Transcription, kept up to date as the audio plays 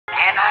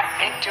and I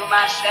think to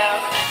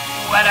myself,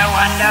 what a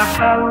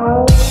wonderful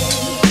world.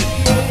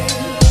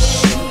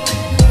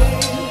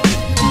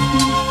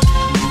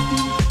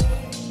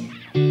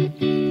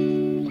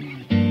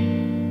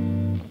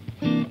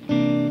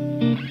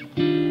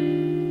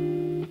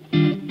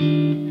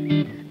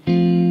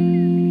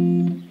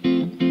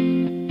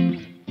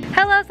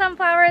 Hello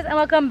sunflowers and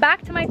welcome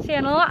back to my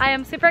channel. I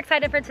am super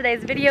excited for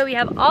today's video. We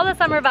have all the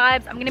summer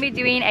vibes. I'm gonna be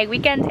doing a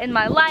weekend in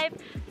my life,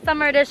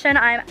 summer edition.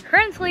 I'm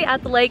currently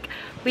at the lake.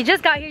 We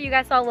just got here. You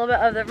guys saw a little bit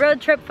of the road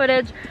trip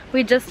footage.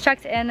 We just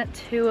checked in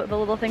to the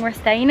little thing we're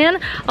staying in.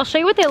 I'll show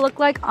you what they look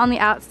like on the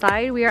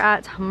outside. We are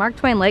at Mark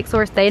Twain Lake, so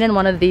we're staying in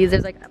one of these.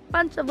 There's like a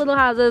bunch of little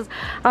houses.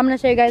 I'm gonna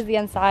show you guys the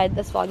inside.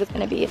 This vlog is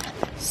gonna be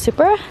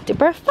super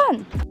duper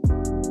fun.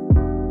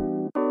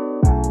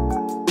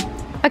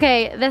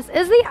 Okay, this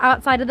is the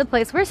outside of the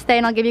place we're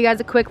staying. I'll give you guys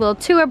a quick little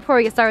tour before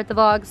we get started with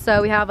the vlog.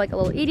 So we have like a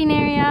little eating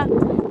area,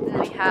 and then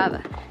we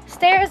have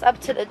stairs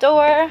up to the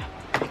door.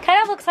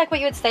 Kind of looks like what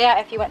you would stay at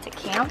if you went to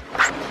camp.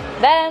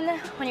 Then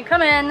when you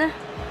come in,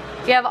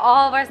 we have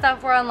all of our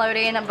stuff we're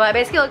unloading, but it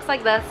basically looks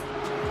like this.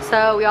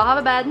 So we all have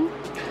a bed.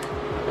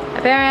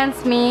 My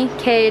parents, me,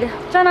 Cade,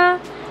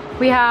 Jenna.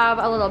 We have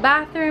a little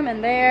bathroom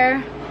in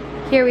there.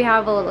 Here we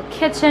have a little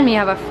kitchen. We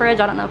have a fridge.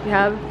 I don't know if we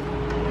don't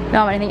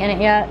have anything in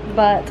it yet,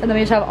 and then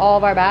we just have all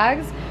of our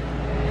bags.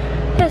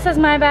 This is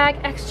my bag,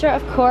 extra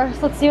of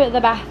course. Let's see what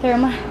the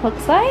bathroom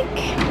looks like.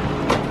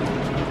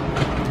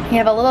 We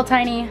have a little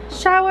tiny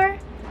shower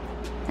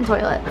and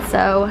toilet,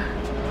 so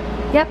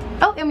yep.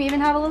 Oh, and we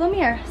even have a little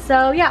mirror.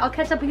 So yeah, I'll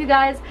catch up with you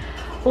guys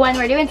when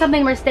we're doing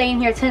something. We're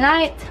staying here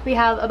tonight. We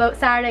have a boat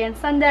Saturday and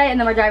Sunday, and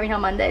then we're driving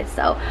home Monday.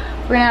 So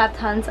we're gonna have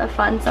tons of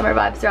fun summer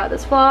vibes throughout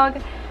this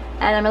vlog,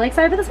 and I'm really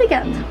excited for this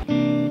weekend.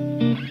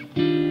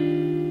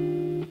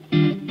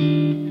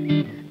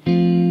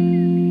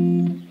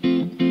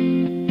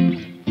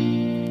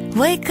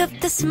 Wake up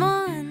this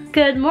morning.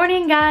 Good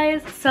morning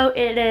guys. So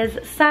it is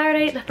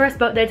Saturday, the first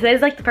boat day. Today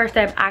is like the first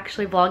day I'm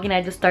actually vlogging.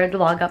 I just started the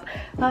vlog up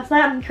last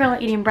night. I'm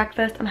currently eating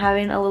breakfast. I'm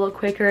having a little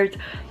Quaker's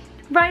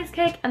rice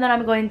cake, and then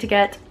I'm going to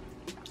get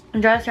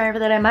dressed ready for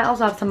the day. I might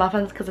also have some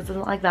muffins because it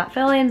doesn't like that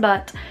filling,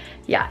 but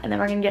yeah. And then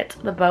we're gonna get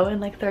to the boat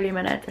in like 30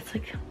 minutes. It's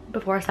like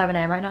before 7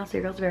 a.m. right now, so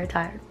your girl's very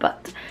tired,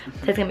 but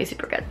it's gonna be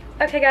super good.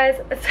 Okay guys,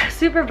 it's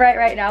super bright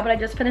right now, but I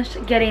just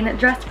finished getting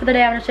dressed for the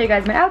day. I'm gonna show you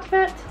guys my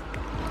outfit.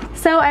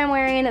 So I'm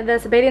wearing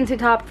this bathing suit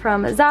top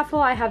from Zaful.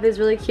 I have these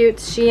really cute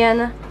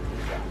Shein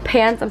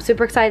pants. I'm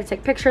super excited to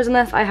take pictures in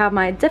this. I have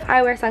my Diff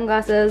eyewear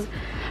sunglasses,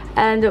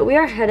 and we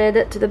are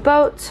headed to the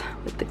boat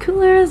with the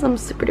coolers. I'm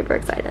super duper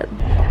excited.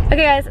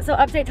 Okay guys, so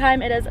update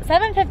time. It is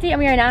 7:50 and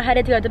we are now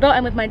headed to the boat.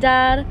 I'm with my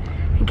dad.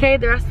 Okay,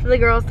 the rest of the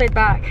girls stayed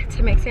back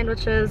to make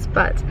sandwiches,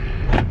 but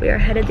we are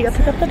headed to go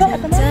pick up the boat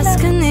at the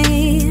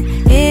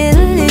moment.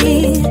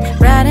 Italy,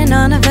 riding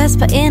on a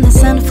Vespa in a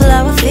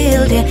sunflower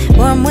field, yeah.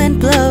 Warm wind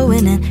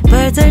blowing and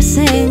birds are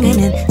singing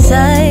in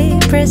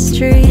cypress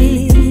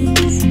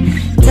trees.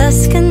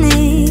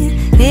 Tuscany,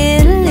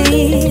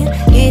 Italy,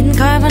 eating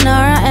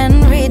carbonara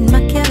and reading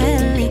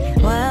Machiavelli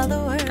while the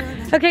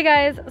world. Okay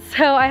guys,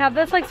 so I have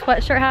this like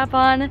sweatshirt hat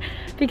on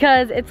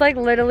because it's like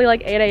literally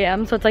like 8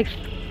 a.m. so it's like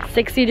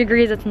 60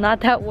 degrees. It's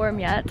not that warm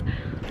yet,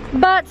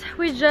 but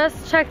we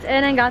just checked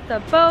in and got the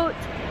boat.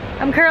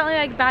 I'm currently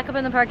like back up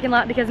in the parking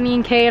lot because me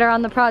and Kate are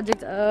on the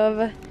project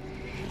of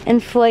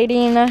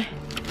inflating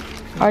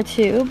our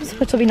tubes,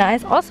 which will be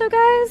nice. Also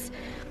guys,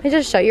 let me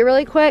just show you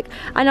really quick.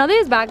 I know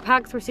these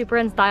backpacks were super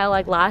in style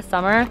like last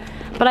summer,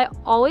 but I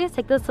always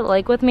take this to the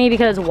lake with me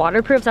because it's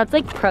waterproof. So that's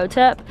like pro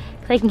tip.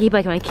 I can keep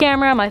like my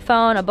camera, my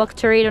phone, a book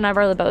to read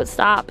whenever the boat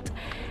stopped,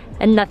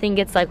 and nothing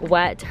gets like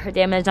wet or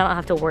damaged. I don't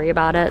have to worry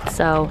about it.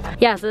 So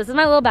yeah, so this is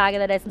my little bag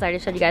of the day since I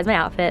just showed you guys my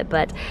outfit.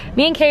 But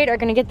me and Kate are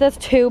gonna get this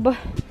tube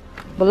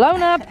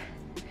blown up.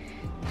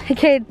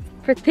 Kate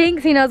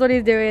thinks he knows what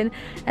he's doing,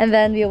 and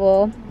then we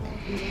will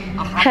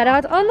head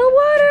out on the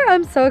water.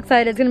 I'm so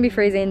excited. It's gonna be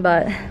freezing,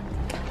 but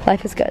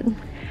life is good.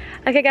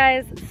 Okay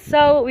guys,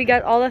 so we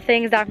got all the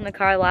things down from the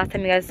car. Last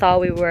time you guys saw,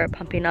 we were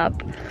pumping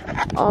up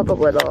all the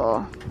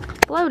little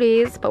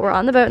floaties, but we're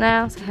on the boat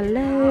now. So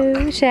hello,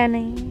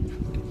 Shani.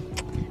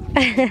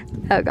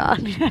 Oh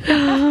god.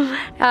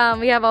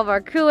 We have all of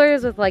our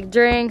coolers with like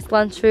drinks,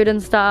 lunch food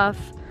and stuff.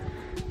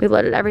 We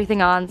loaded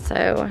everything on,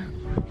 so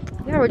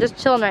yeah, we're just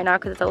chilling right now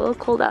because it's a little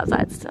cold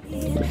outside still.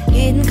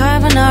 Eating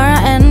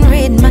carbonara and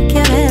reading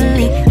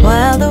Machiavelli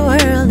while the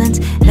world ends.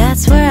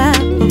 That's where I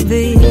will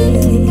be.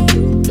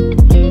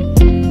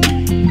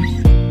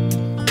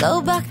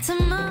 Go back to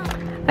mom.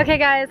 Okay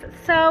guys,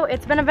 so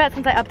it's been a bit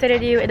since I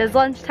updated you. It is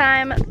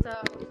lunchtime,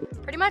 so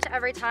pretty much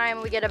every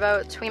time we get a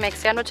boat, we make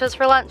sandwiches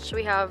for lunch.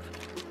 We have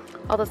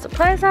all the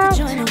supplies out.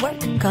 Join a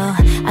work call.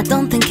 I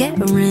don't think Karen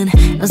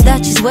knows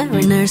that she's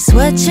wearing her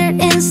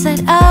sweatshirt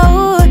inside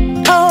out.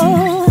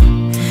 Oh,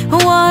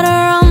 water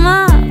on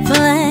my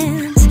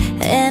plants,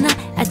 and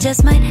I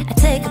just might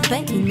take a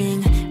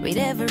painting, read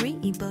every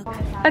book.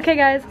 Okay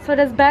guys, so it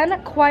has been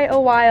quite a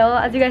while,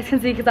 as you guys can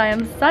see, because I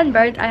am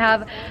sunburnt. I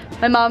have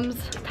my mom's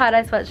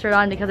tie-dye sweatshirt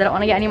on because I don't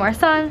want to get any more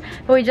sun,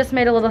 but we just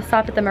made a little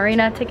stop at the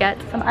marina to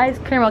get some ice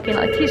cream, looking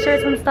at like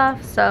t-shirts and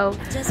stuff. So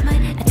just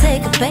might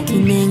take a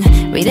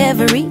painting, read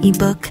every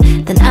book,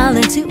 then I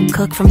learn to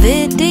cook from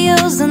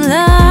videos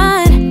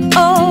online.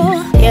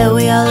 Oh yeah,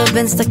 we all have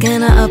been stuck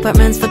in our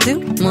apartments for 2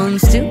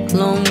 months too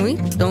long. We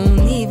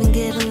don't even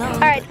get along.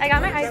 Alright, I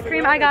got my ice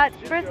cream. I got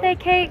birthday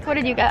cake. What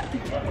did you get?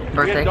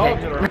 Birthday cake.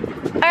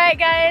 Alright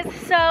guys,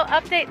 so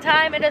update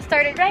time. It has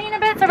started raining a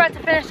bit, so we're about to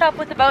finish up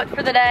with the boat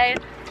for the day.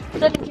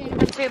 17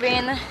 for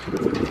tubing.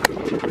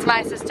 It's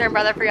my sister and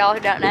brother for y'all who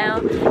don't know.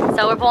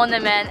 So we're pulling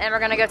them in and we're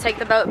gonna go take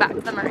the boat back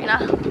to the marina.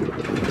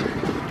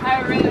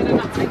 I really did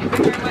not take a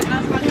picture of it.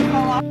 That's about to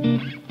fall off.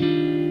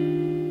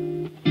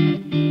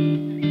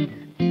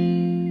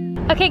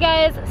 Okay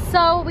guys,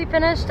 so we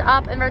finished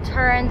up and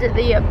returned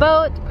the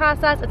boat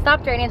process. It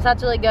stopped raining, so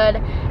that's really good.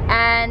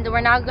 And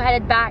we're now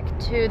headed back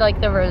to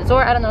like the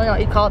resort. I don't know what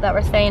you call it that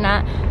we're staying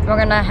at. And we're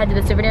gonna head to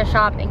the souvenir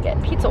shop and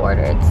get pizza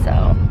ordered. So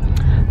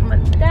I'm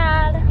with my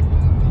dad.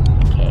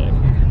 Okay,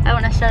 I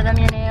wanna show them,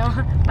 you know.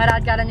 My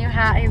dad got a new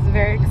hat he's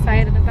very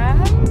excited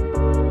about.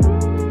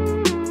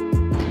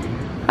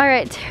 All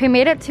right, we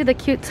made it to the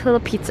cute little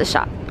pizza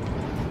shop.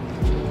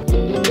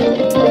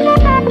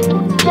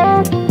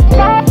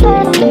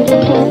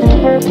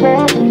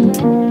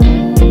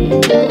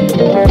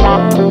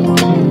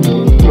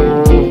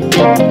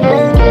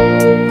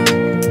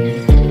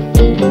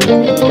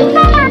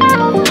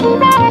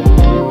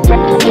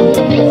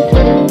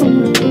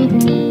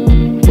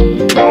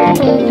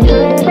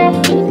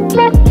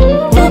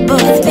 We'll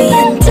both be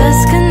in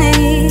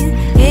Tuscany,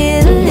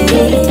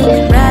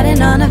 Italy,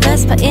 riding on a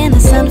Vespa in a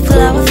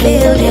sunflower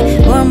field.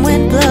 Yeah, warm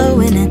wind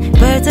blowing and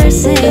birds are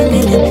singing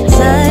in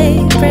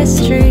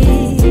cypress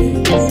trees.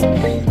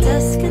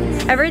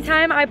 Tuscany. Every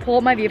time I pull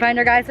up my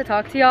viewfinder, guys, to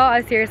talk to y'all,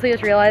 I seriously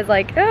just realize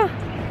like, oh,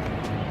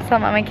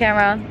 something on my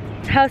camera,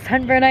 how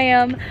sunburned I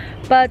am.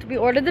 But we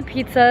ordered the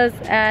pizzas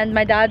and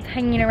my dad's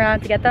hanging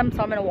around to get them,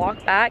 so I'm gonna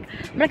walk back.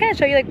 I'm gonna kind of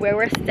show you like where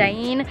we're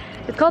staying.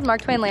 It's called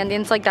Mark Twain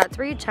Landing, so like that's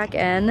where you check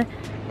in.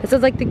 This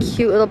is like the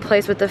cute little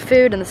place with the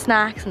food and the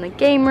snacks and the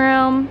game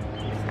room.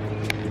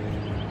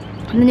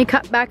 And then you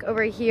cut back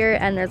over here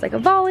and there's like a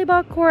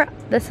volleyball court.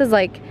 This is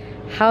like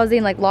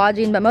housing, like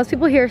lodging, but most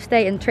people here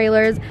stay in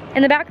trailers.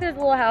 In the back there's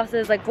little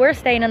houses, like we're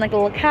staying in like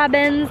little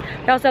cabins.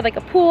 They also have like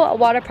a pool, a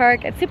water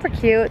park. It's super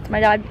cute. My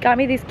dad got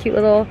me these cute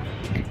little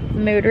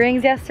mood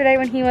rings yesterday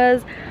when he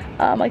was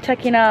like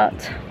checking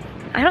out,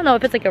 I don't know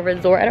if it's like a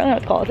resort, I don't know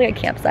what it's called, it's like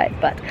a campsite.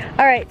 But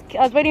all right,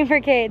 I was waiting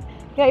for Cade.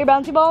 You got your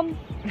bouncy ball?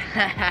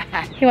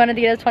 He wanted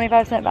to get his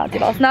 25-cent bouncy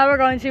ball. So now we're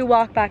going to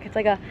walk back. It's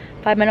like a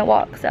 5-minute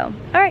walk. So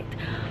all right,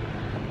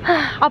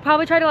 I'll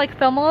probably try to like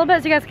film a little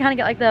bit so you guys can kind of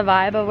get like the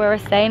vibe of where we're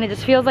staying. It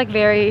just feels like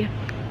very,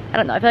 I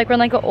don't know, I feel like we're in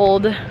like an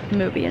old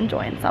movie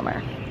enjoying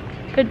summer.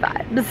 Good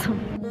vibes.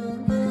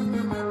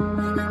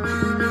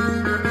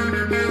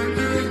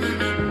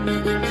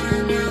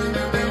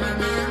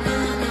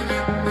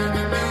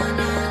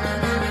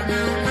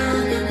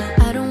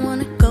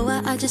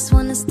 I just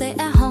wanna stay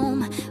at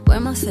home, wear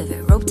my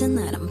favorite robe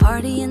tonight, I'm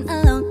partying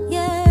alone,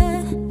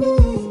 yeah.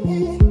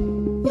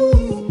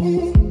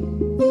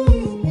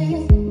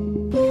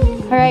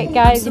 Alright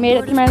guys, you made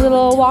it through my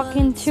little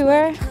walk-in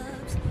tour.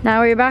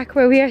 Now we're back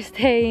where we are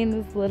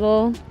staying, this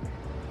little,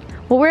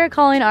 what we're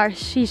calling our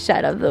she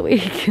shed of the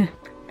week.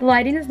 The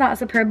lighting is not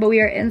superb, but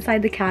we are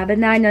inside the cabin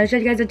now. I know I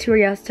showed you guys a tour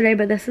yesterday,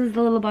 but this is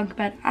the little bunk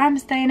bed I'm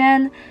staying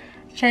in.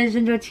 Changed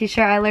into a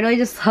t-shirt. I literally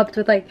just slept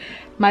with like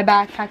my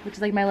backpack, which is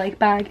like my lake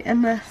bag,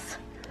 and this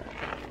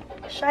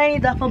shiny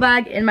duffel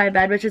bag in my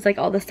bed, which is like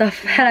all the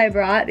stuff that I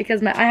brought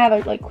because I have a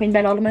like queen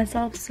bed all to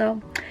myself, so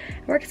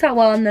it works out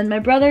well. And then my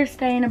brother's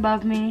staying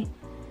above me,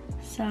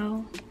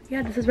 so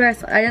yeah, this is where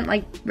I didn't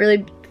like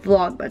really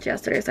vlog much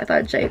yesterday, so I thought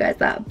I'd show you guys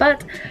that.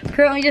 But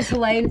currently just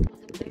laying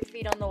with 6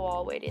 feet on the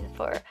wall waiting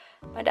for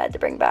my dad to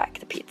bring back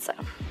the pizza.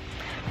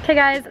 Okay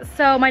guys,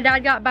 so my dad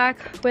got back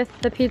with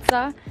the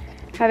pizza.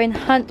 Having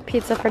Hunt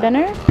pizza for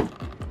dinner,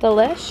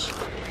 delish.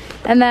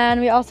 And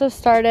then we also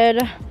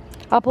started,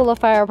 I'll pull a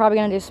fire, we're probably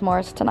gonna do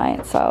s'mores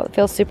tonight, so it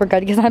feels super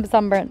good because I'm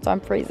sunburnt, so I'm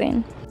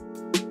freezing.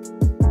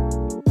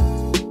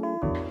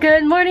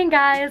 Good morning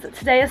guys,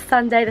 today is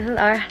Sunday, this is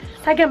our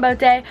second boat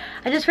day.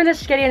 I just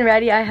finished getting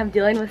ready. I am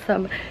dealing with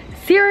some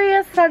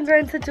serious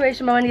sunburn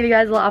situation, but I want to give you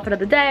guys a little outfit of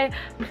the day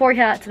before we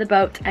head out to the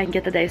boat and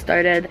get the day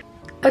started.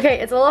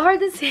 Okay, it's a little hard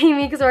to see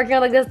me because we're working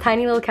on like this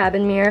tiny little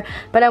cabin mirror,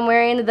 but I'm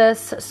wearing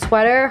this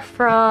sweater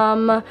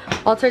from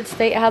Altered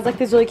State. It has like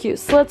these really cute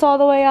slits all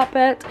the way up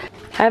it.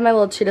 I have my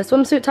little cheetah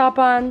swimsuit top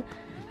on.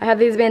 I have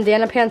these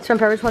bandana pants from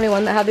Forever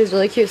 21 that have these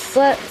really cute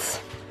slits.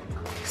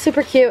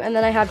 Super cute. And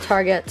then I have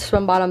Target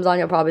swim bottoms on.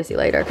 You'll probably see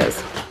later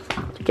because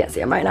you can't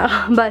see them right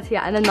now. But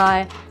yeah, and then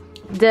my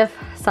Diff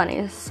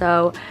sunnies.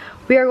 So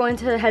we are going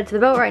to head to the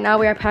boat right now.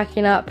 We are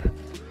packing up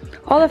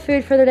all the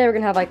food for the day. We're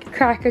gonna have like a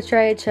cracker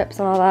tray, chips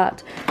and all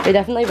that. We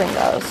definitely bring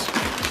those.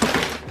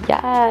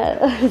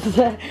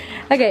 Yes.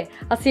 Okay,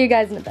 I'll see you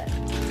guys in a bit.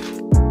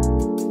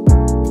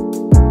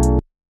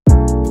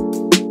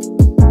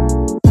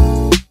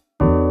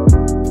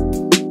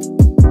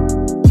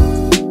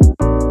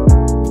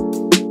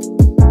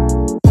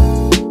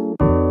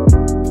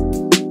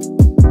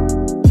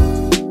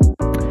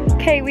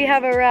 Okay, we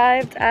have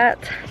arrived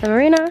at the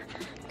marina.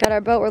 Got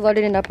our boat, we're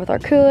loading it up with our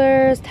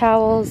coolers,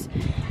 towels,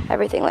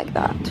 everything like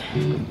that.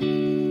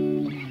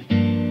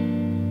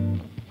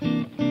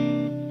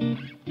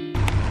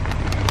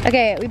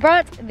 Okay, we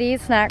brought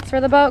these snacks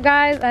for the boat,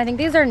 guys. I think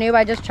these are new,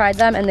 I just tried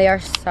them and they are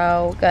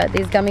so good.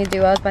 These gummy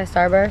duos by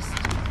Starburst.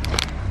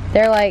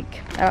 They're like,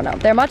 I don't know,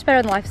 they're much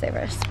better than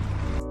Lifesavers.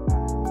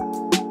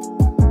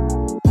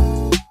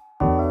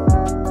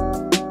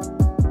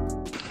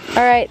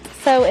 All right,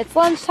 so it's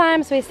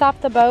lunchtime, so we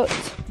stopped the boat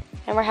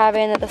and we're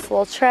having this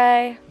little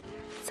tray.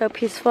 So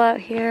peaceful out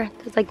here.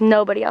 There's like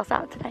nobody else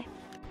out today.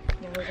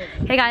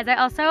 Hey guys, I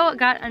also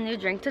got a new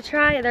drink to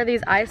try. They're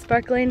these ice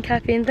sparkling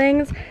caffeine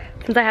things,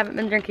 since I haven't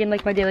been drinking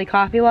like my daily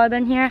coffee while I've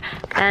been here.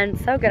 And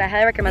so good, I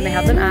highly recommend they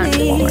have them at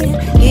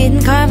Walmart. Eating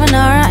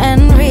carbonara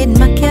and reading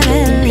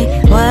Machiavelli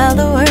while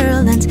the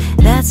world ends,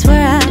 that's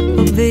where I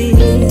will be.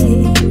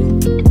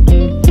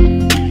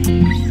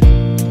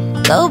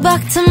 Go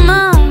back to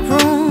my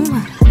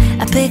room,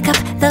 I pick up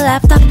the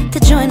laptop to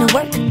join a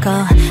work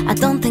call. I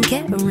don't think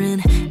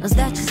Erin knows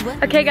that just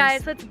what. Okay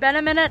guys, so it's been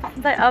a minute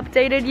since I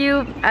updated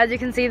you. As you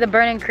can see, the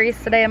burning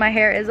crease today in my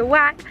hair is a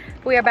whack.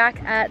 We are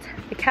back at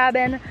the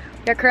cabin.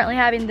 We are currently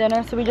having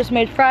dinner, so we just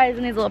made fries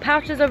in these little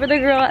pouches over the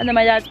grill, and then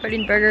my dad's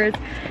putting burgers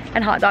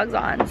and hot dogs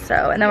on.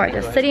 So, and then we're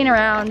just sitting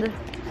around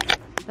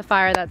the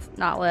fire that's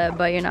not lit,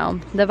 but you know,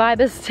 the vibe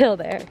is still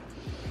there.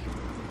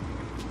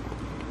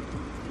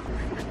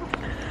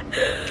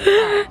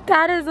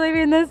 Dad is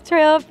leaving this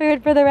trail of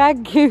food for the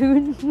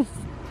raccoons.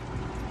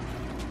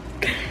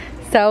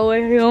 So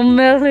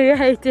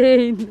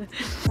humiliating.